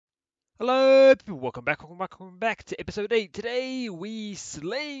Hello, people. Welcome back to episode 8. Today, we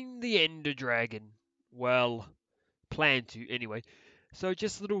slain the Ender Dragon. Well, plan to, anyway. So,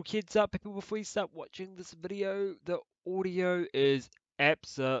 just a little heads up, people, before you start watching this video, the audio is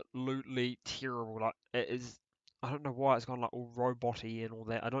absolutely terrible. Like, it is, I don't know why it's gone like all robot-y and all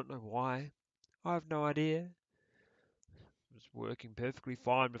that. I don't know why. I have no idea. It was working perfectly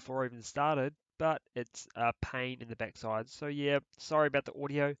fine before I even started, but it's a pain in the backside. So, yeah, sorry about the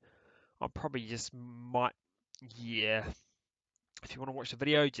audio. I probably just might, yeah. If you want to watch the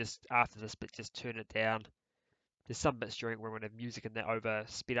video, just after this bit, just turn it down. There's some bits during where we're going to have music and that over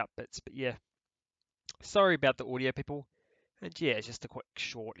speed up bits, but yeah. Sorry about the audio, people. And yeah, it's just a quick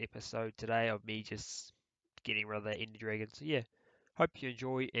short episode today of me just getting rid of that Ender Dragon. So yeah, hope you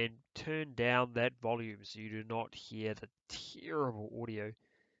enjoy and turn down that volume so you do not hear the terrible audio,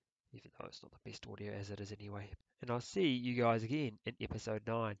 even though it's not the best audio as it is anyway. And I'll see you guys again in episode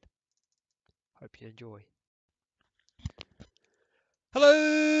 9. Hope you enjoy.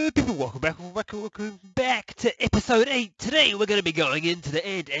 Hello, people. Welcome back to episode 8. Today we're going to be going into the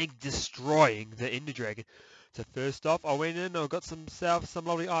end and destroying the Ender Dragon. So first off, I went in, I got some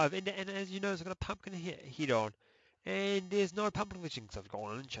lovely Eye of Ender, and as you know, I've got a pumpkin head on. And there's no pumpkin fishing, so I've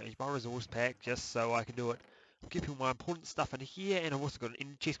gone in and changed my resource pack just so I can do it. I'm keeping my important stuff in here, and I've also got an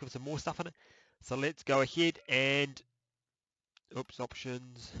Ender chest with some more stuff in it. So let's go ahead and... Oops,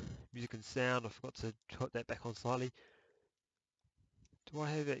 options, music and sound. I forgot to put that back on slightly. Do I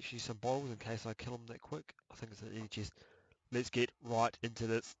have actually some bottles in case I kill them that quick? I think it's an energy chest. Let's get right into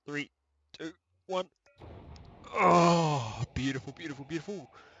this. 3, 2, 1. Oh, beautiful, beautiful, beautiful.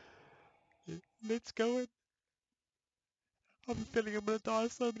 Let's go in. I have a feeling I'm going to die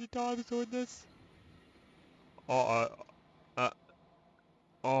so many times doing this. Oh.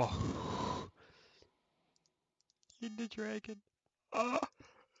 Ender Dragon. Oh,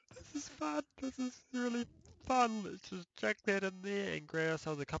 this is fun. This is really fun. Let's just chuck that in there and grab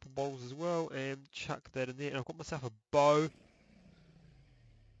ourselves a couple bottles as well and chuck that in there. And I've got myself a bow.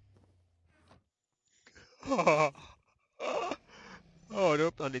 Oh, oh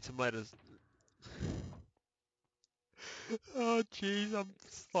nope, I need some ladders. Oh jeez, I'm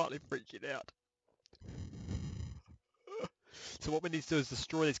slightly freaking out. So what we need to do is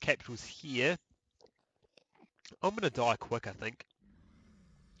destroy these capitals here. I'm going to die quick, I think.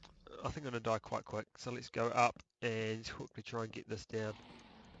 I think I'm going to die quite quick. So let's go up and quickly try and get this down.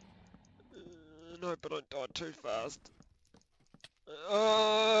 No, but I don't die too fast.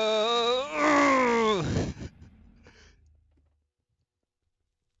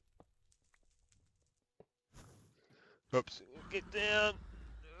 Oops, get down.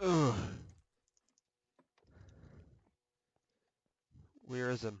 Ugh.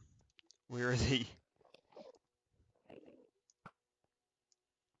 Where is him? Where is he?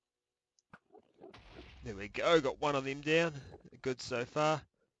 There we go, got one of them down. Good so far.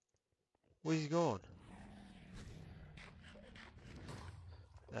 Where's he gone?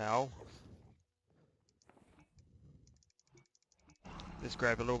 Ow. Let's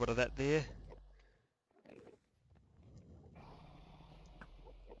grab a little bit of that there.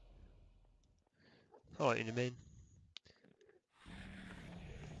 Hello, Enderman.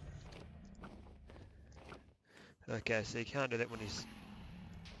 Okay, so you can't do that when he's...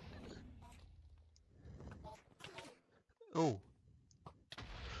 Oh.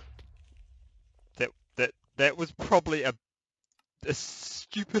 That was probably a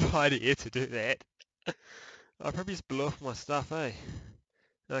stupid idea to do that. I probably just blew off my stuff, eh?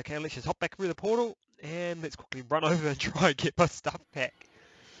 Okay, let's just hop back through the portal, and let's quickly run over and try and get my stuff back.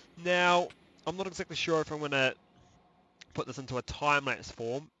 Now, I'm not exactly sure if I'm going to put this into a time-lapse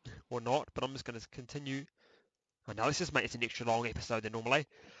form or not, but I'm just going to continue. Oh no, let's just make this an extra long episode than normally.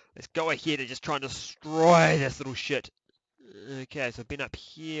 Let's go ahead and just try and destroy this little shit. Okay, so I've been up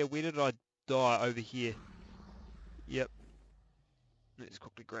here. Where did I die? Over here. Yep. Let's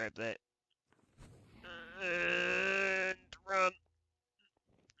quickly grab that. And run.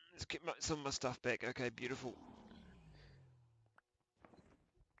 Let's get some of my stuff back. Okay, beautiful.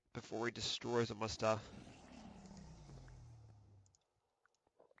 Before he destroys all my stuff.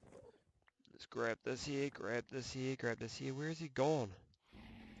 Let's grab this here, grab this here, grab this here. Where is he gone?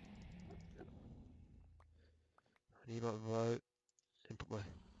 I need my vote. And put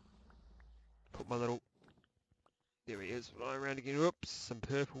my little... There he is. Fly around again. Oops, some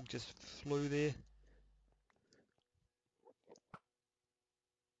purple just flew there.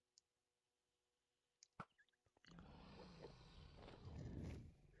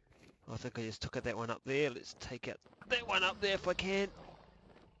 I think I just took out that one up there. Let's take out that one up there if I can.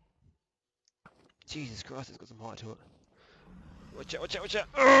 Jesus Christ, it's got some height to it. Watch out, watch out, watch out.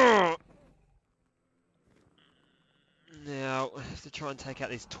 now. I have to try and take out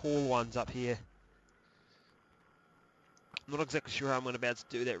these tall ones up here. I'm not exactly sure how I'm about to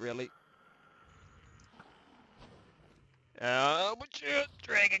do that, really. Watch out!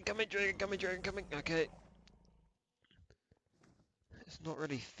 Dragon coming, dragon coming, dragon coming. Okay. It's not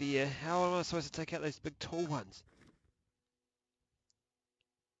really fair. How am I supposed to take out those big tall ones?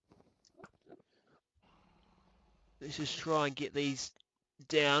 Let's just try and get these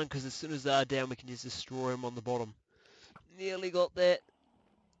down, because as soon as they're down, we can just destroy them on the bottom. Nearly got that.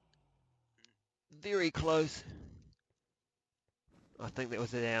 Very close. I think that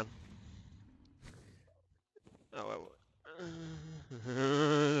was a down. Oh, well.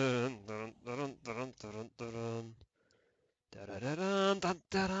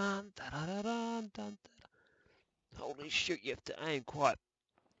 Holy shit, you have to aim quite.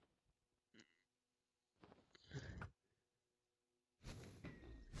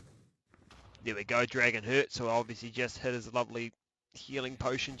 There we go, dragon hurt, so obviously just hit his lovely healing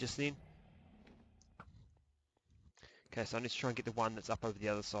potion just then. Okay, so I need to try and get the one that's up over the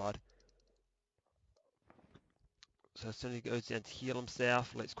other side. So as soon as he goes down to heal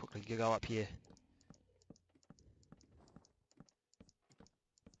himself, let's quickly go up here.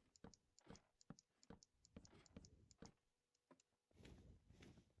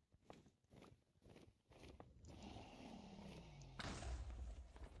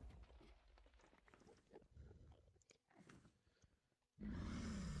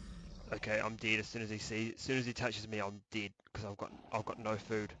 Okay, I'm dead as soon as he touches me, I'm dead because I've got no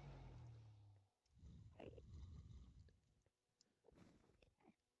food.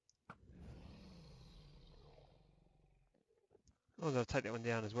 Oh, I'm gonna take that one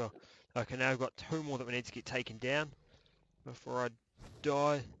down as well. Okay, now I've got two more that we need to get taken down before I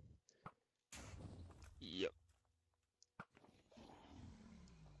die. Yep.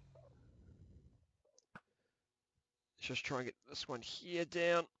 Let's just try and get this one here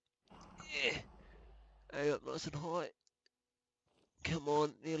down. Yeah. I got nice and high. Come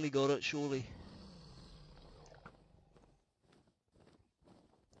on, nearly got it, surely.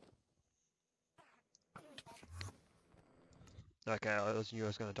 Okay, I knew I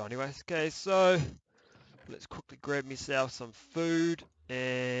was going to die anyways. Okay, so let's quickly grab myself some food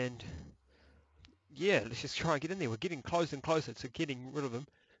and yeah, let's just try and get in there. We're getting closer and closer to getting rid of them.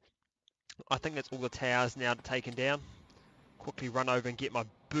 I think that's all the towers now taken down. Quickly run over and get my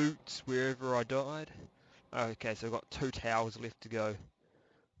boots wherever I died. Okay, so I've got 2 towers left to go.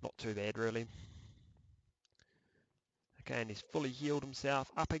 Not too bad, really. Okay, and he's fully healed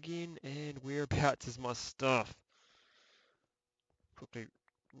himself up again. And whereabouts is my stuff? Quickly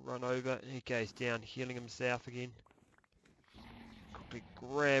run over. Okay, he's down healing himself again. Quickly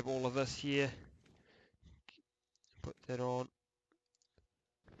grab all of this here. Put that on.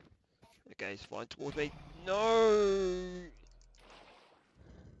 Okay, he's flying towards me. No!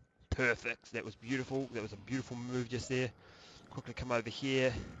 Perfect. That was beautiful. That was a beautiful move just there. Quickly come over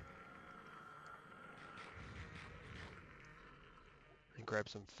here. And grab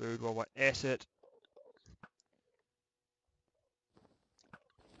some food while we're at it.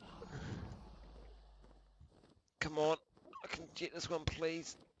 Come on. I can get this one,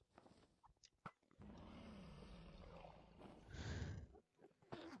 please.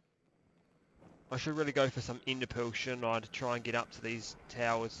 I should really go for some ender pearls, shouldn't I, to try and get up to these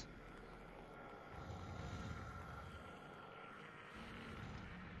towers.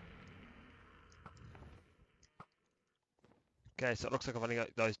 Okay, so it looks like I've only got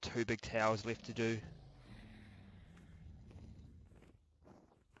those 2 big towers left to do.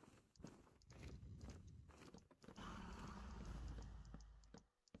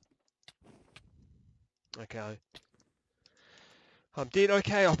 Okay. I'm dead.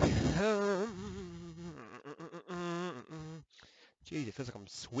 Okay, I'll be... Jeez, it feels like I'm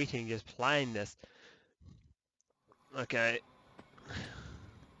sweating just playing this. Okay.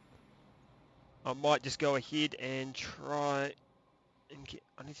 I might just go ahead and try and get...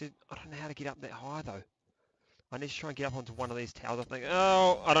 I don't know how to get up that high, though. I need to try and get up onto one of these towers. I think...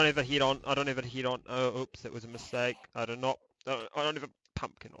 Oh, I don't have a head on. I don't have a head on. Oh, oops, that was a mistake. I don't have a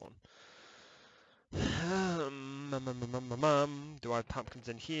pumpkin on. Do I have pumpkins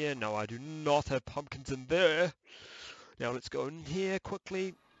in here? No, I do not have pumpkins in there. Now let's go in here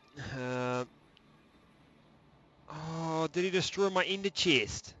quickly. Oh, did he destroy my ender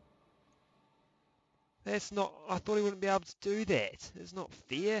chest? That's not... I thought he wouldn't be able to do that. It's not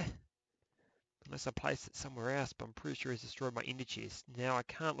fair. Unless I place it somewhere else, but I'm pretty sure he's destroyed my ender chest. Now I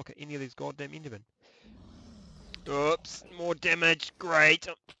can't look at any of these goddamn endermen. Oops, more damage. Great.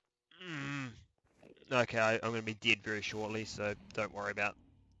 Okay, I'm going to be dead very shortly, so don't worry about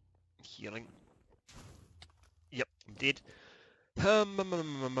healing. Yep, I'm dead. I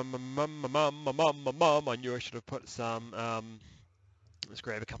knew I should have put some, let's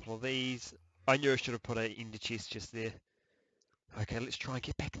grab a couple of these. I knew I should have put it in the chest just there. Okay, let's try and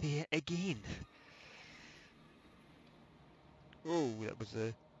get back there again. Oh, that was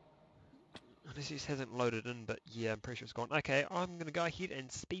a... This just hasn't loaded in, but yeah, I'm pretty sure it's gone. Okay, I'm going to go ahead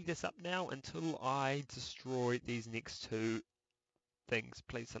and speed this up now until I destroy these next two things.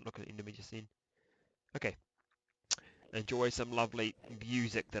 Please don't look at enemy just then. Okay. Enjoy some lovely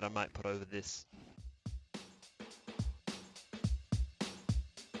music that I might put over this.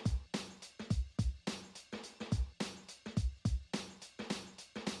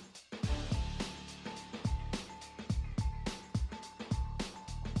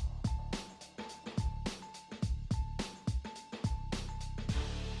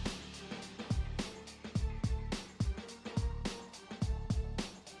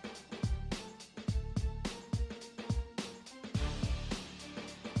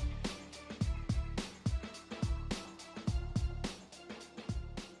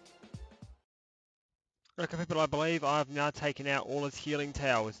 Okay, people, I believe I've now taken out all his healing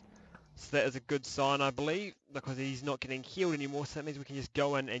towers. So that is a good sign, I believe, because he's not getting healed anymore, so that means we can just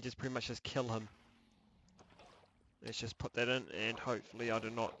go in and just pretty much just kill him. Let's just put that in, and hopefully I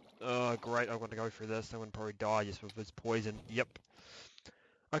do not... Oh, great, I want to go through this. I'm going to probably die just with his poison. Yep.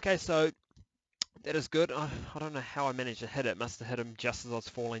 Okay, so that is good. I don't know how I managed to hit it. Must have hit him just as I was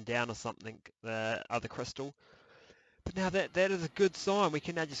falling down or something, the other crystal. But now that is a good sign. We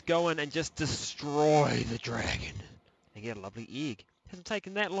can now just go in and just destroy the dragon. And get a lovely egg. Hasn't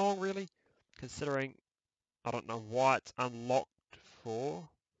taken that long, really, considering I don't know why it's unlocked for,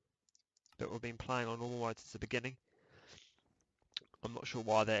 but we've been playing on normal mode since the beginning. I'm not sure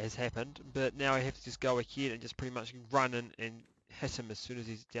why that has happened, but now I have to just go ahead and just pretty much run in and hit him as soon as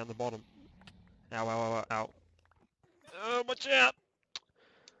he's down the bottom. Ow, ow, ow, ow. Oh, watch out!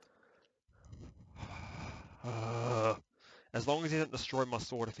 As long as he doesn't destroy my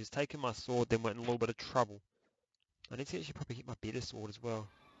sword. If he's taken my sword, then we're in a little bit of trouble. I need to actually probably get my better sword as well.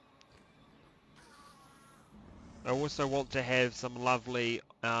 I also want to have some lovely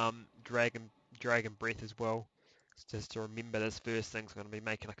dragon breath as well. Just to remember this first thing's going to be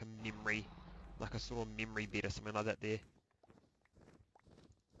making like a memory, like a sort of memory bed or something like that there.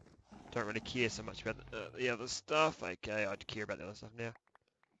 Don't really care so much about the other stuff. Okay, I care about the other stuff now.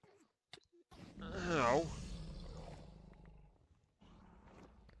 Ow.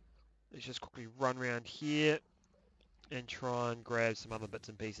 Let's just quickly run around here and try and grab some other bits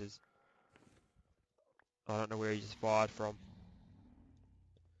and pieces. I don't know where he just fired from.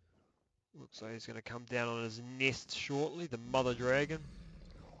 Looks like he's going to come down on his nest shortly, the mother dragon.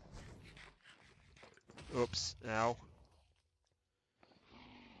 Oops, ow.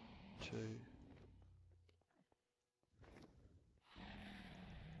 Two.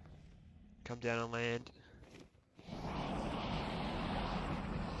 Come down and land.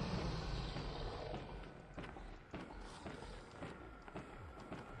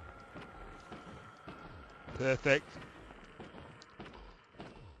 Perfect.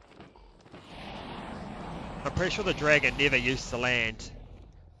 I'm pretty sure the dragon never used to land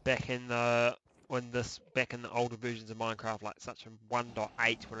back in the back in the older versions of Minecraft, like such a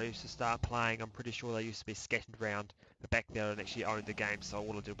 1.8 when I used to start playing. I'm pretty sure they used to be scattered around, but back then I didn't actually own the game, so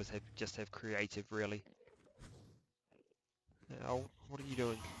all I did was just have creative, really. Now, what are you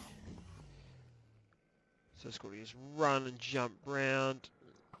doing? So it's got to just run and jump round.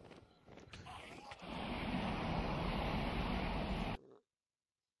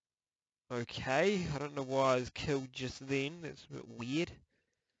 Okay, I don't know why I was killed just then. That's a bit weird.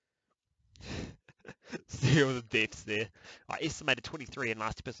 See all the deaths there. I estimated 23 in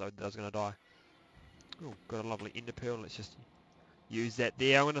last episode that I was going to die. Oh, got a lovely ender pearl. Let's just use that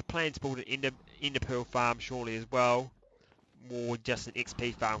there. I'm going to plan to build an ender pearl farm shortly as well. More just an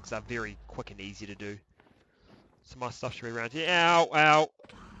XP farm because they're very quick and easy to do. So my stuff should be around here. Ow, ow.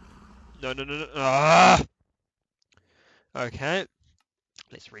 No, no, no, no. Ah! Okay.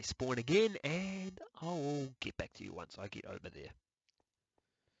 Let's respawn again and I'll get back to you once I get over there.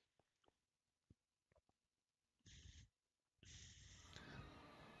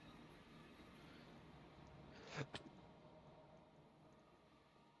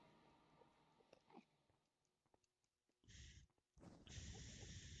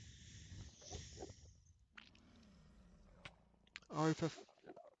 Oh, for...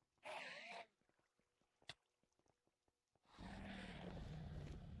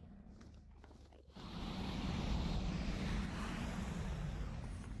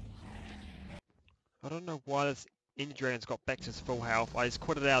 I don't know why this Ender Dragon's got back to his full health. I just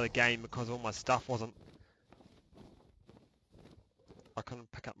quit it out of the game because all my stuff wasn't... I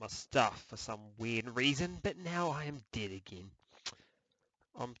couldn't pick up my stuff for some weird reason, but now I am dead again.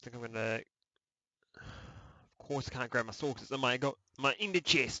 I think I'm gonna... Of course I can't grab my sword because it's in my ender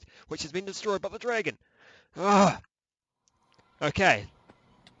chest, which has been destroyed by the dragon. Ah! Okay.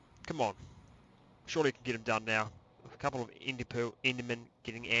 Come on. Surely I can get him done now. A couple of Endermen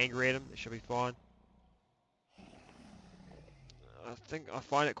getting angry at him. It should be fine. I think I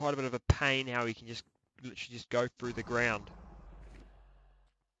find it quite a bit of a pain how he can just literally just go through the ground.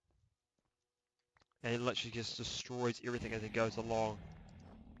 And it literally just destroys everything as it goes along.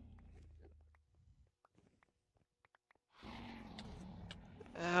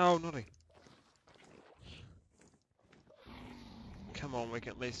 Ow, naughty. Come on, we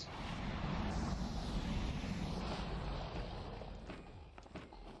can at least...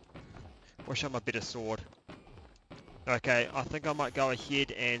 Wish I'm a better sword. Okay, I think I might go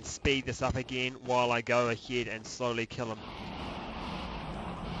ahead and speed this up again while I go ahead and slowly kill him.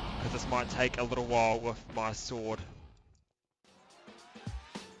 Because this might take a little while with my sword.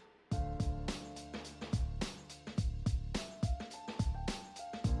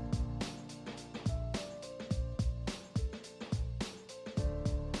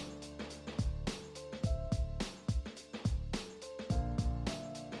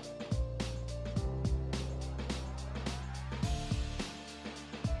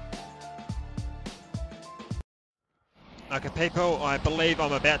 Okay people, I believe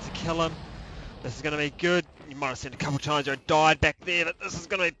I'm about to kill him. This is going to be good. You might have seen a couple times where I died back there, but this is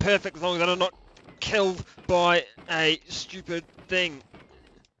going to be perfect as long as I'm not killed by a stupid thing.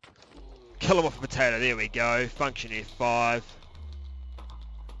 Kill him off a potato, there we go. Function F5.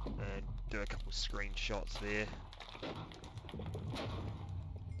 And do a couple screenshots there.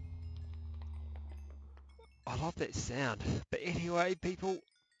 I love that sound. But anyway, people,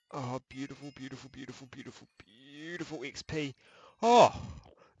 oh, beautiful, beautiful, beautiful, beautiful, beautiful XP. Oh,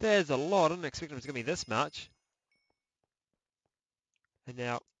 there's a lot. I didn't expect it was going to be this much. And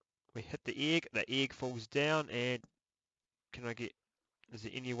now we hit the egg falls down, and can I get, is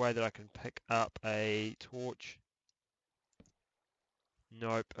there any way that I can pick up a torch?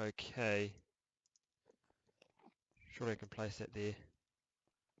 Nope, okay. Surely I can place that there.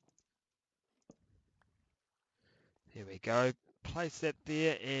 There we go. Place that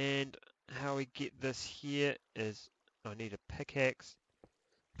there, and how we get this here is I need a pickaxe.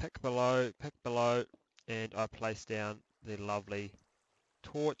 Pick below, and I place down the lovely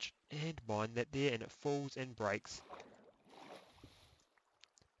torch and mine that there, and it falls and breaks.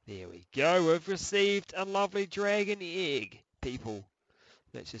 There we go, we've received a lovely dragon egg, people.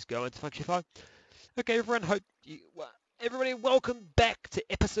 Let's just go into function 5. Okay, everyone, everybody, welcome back to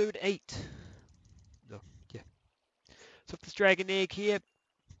episode 8. Oh, yeah. So with this dragon egg here,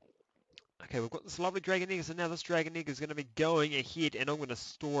 okay, we've got this lovely dragon egg, so now this dragon egg is going to be going ahead, and I'm going to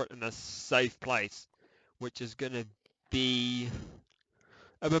store it in a safe place, which is going to be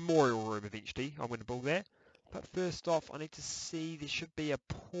a memorial room eventually. I'm going to build that. But first off, I need to see, there should be a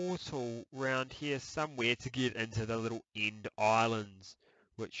portal around here somewhere to get into the little end islands,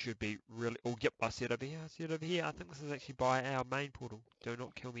 which should be really... Oh, yep, I see it over here. I see it over here. I think this is actually by our main portal. Do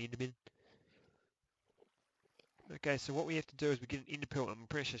not kill me, Enderman. Okay, so what we have to do is we get an ender pearl, and I'm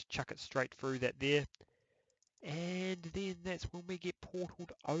pretty sure just chuck it straight through that there. And then that's when we get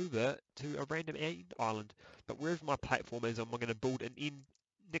portaled over to a random end island. But wherever my platform is, I'm going to build an end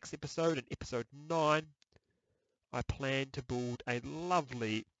next episode, in episode 9. I plan to build a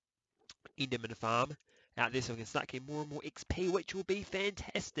lovely Enderman farm out there so we can start getting more and more XP, which will be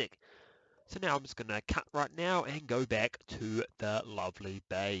fantastic. So now I'm just going to cut right now and go back to the lovely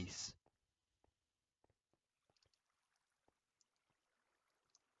base.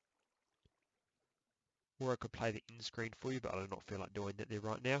 Or I could play the end screen for you, but I do not feel like doing that there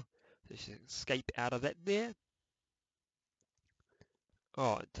right now. Let's just escape out of that there.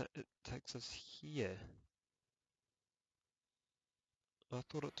 Oh, it takes us here. I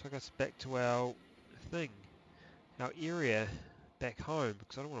thought it took us back to our thing, our area back home,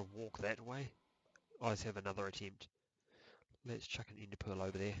 because I don't want to walk that way. I just have another attempt. Let's chuck an ender pearl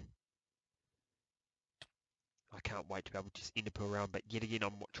over there. I can't wait to be able to just ender pearl around, but yet again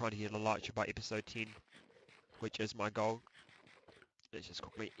I'm trying to get a Elytra by episode 10, which is my goal. Let's just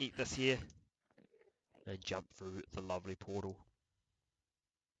quickly eat this here and jump through the lovely portal.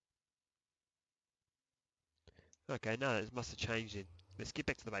 Okay, no, it must have changed then. Let's get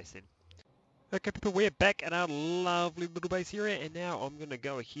back to the base then. Okay people, we're back at our lovely little base area, and now I'm going to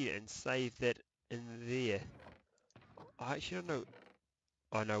go ahead and save that in there. I actually don't know.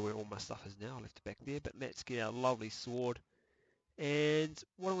 I know where all my stuff is now. I left it back there, but let's get our lovely sword. And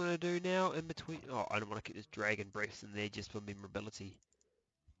what I'm going to do now in between? Oh, I don't want to keep this dragon breath in there just for memorability.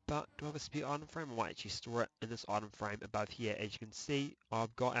 But do I have a spare item frame? I might actually store it in this item frame above here. As you can see,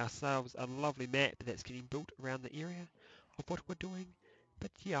 I've got ourselves a lovely map that's getting built around the area of what we're doing.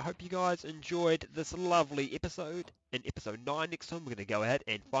 But yeah, I hope you guys enjoyed this lovely episode. In episode 9 next time, we're going to go ahead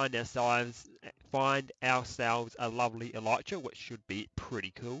and find ourselves a lovely elytra, which should be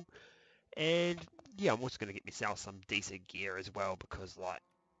pretty cool. And yeah, I'm also going to get myself some decent gear as well, because like,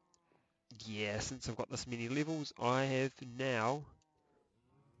 yeah, since I've got this many levels, I have now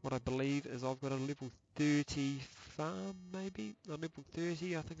what I believe is I've got a level 30 farm, maybe? A level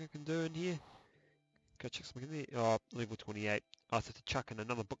 30 I think I can do in here. Go check something in there. Oh, level 28. I have to chuck in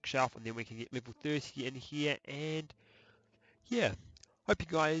another bookshelf and then we can get level 30 in here. And yeah, hope you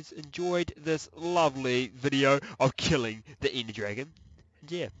guys enjoyed this lovely video of killing the Ender Dragon.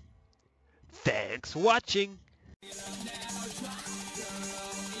 And yeah, thanks for watching.